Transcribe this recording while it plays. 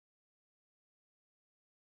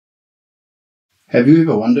Have you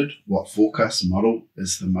ever wondered what forecast model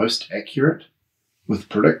is the most accurate? With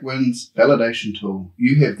PredictWind's validation tool,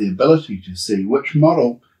 you have the ability to see which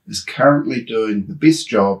model is currently doing the best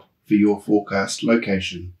job for your forecast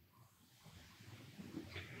location.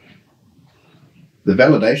 The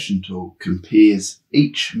validation tool compares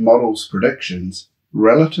each model's predictions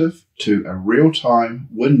relative to a real-time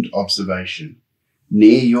wind observation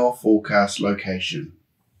near your forecast location.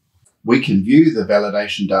 We can view the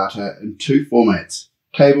validation data in two formats,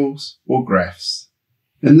 tables or graphs.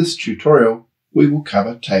 In this tutorial, we will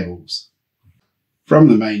cover tables. From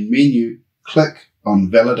the main menu, click on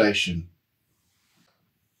Validation.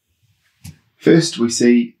 First, we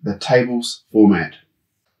see the tables format.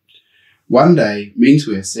 1 day means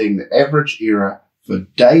we are seeing the average error for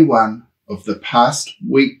day 1 of the past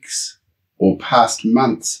week's or past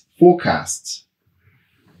month's forecasts.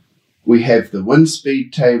 We have the wind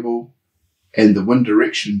speed table and the wind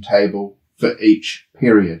direction table for each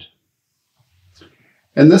period.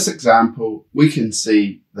 In this example, we can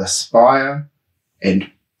see the Spire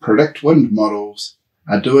and PredictWind models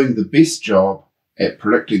are doing the best job at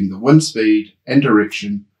predicting the wind speed and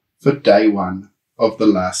direction for day 1 of the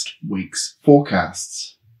last week's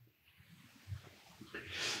forecasts.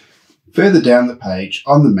 Further down the page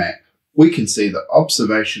on the map, we can see the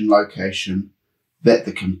observation location that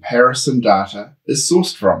the comparison data is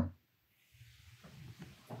sourced from.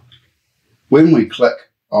 When we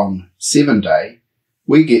click on 7 day,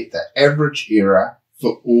 we get the average error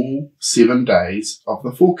for all 7 days of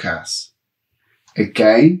the forecast.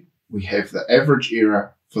 Again, we have the average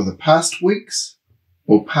error for the past week's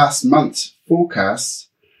or past month's forecasts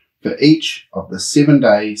for each of the 7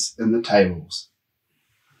 days in the tables.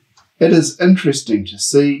 It is interesting to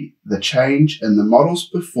see the change in the model's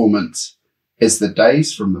performance as the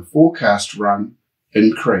days from the forecast run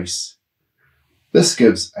increase. This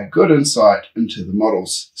gives a good insight into the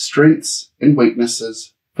model's strengths and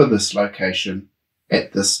weaknesses for this location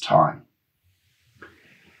at this time.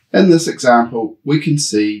 In this example, we can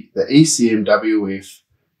see the ECMWF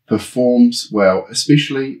performs well,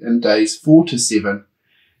 especially in days 4 to 7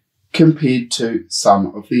 compared to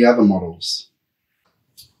some of the other models.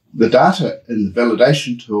 The data in the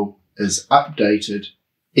validation tool is updated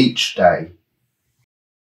each day.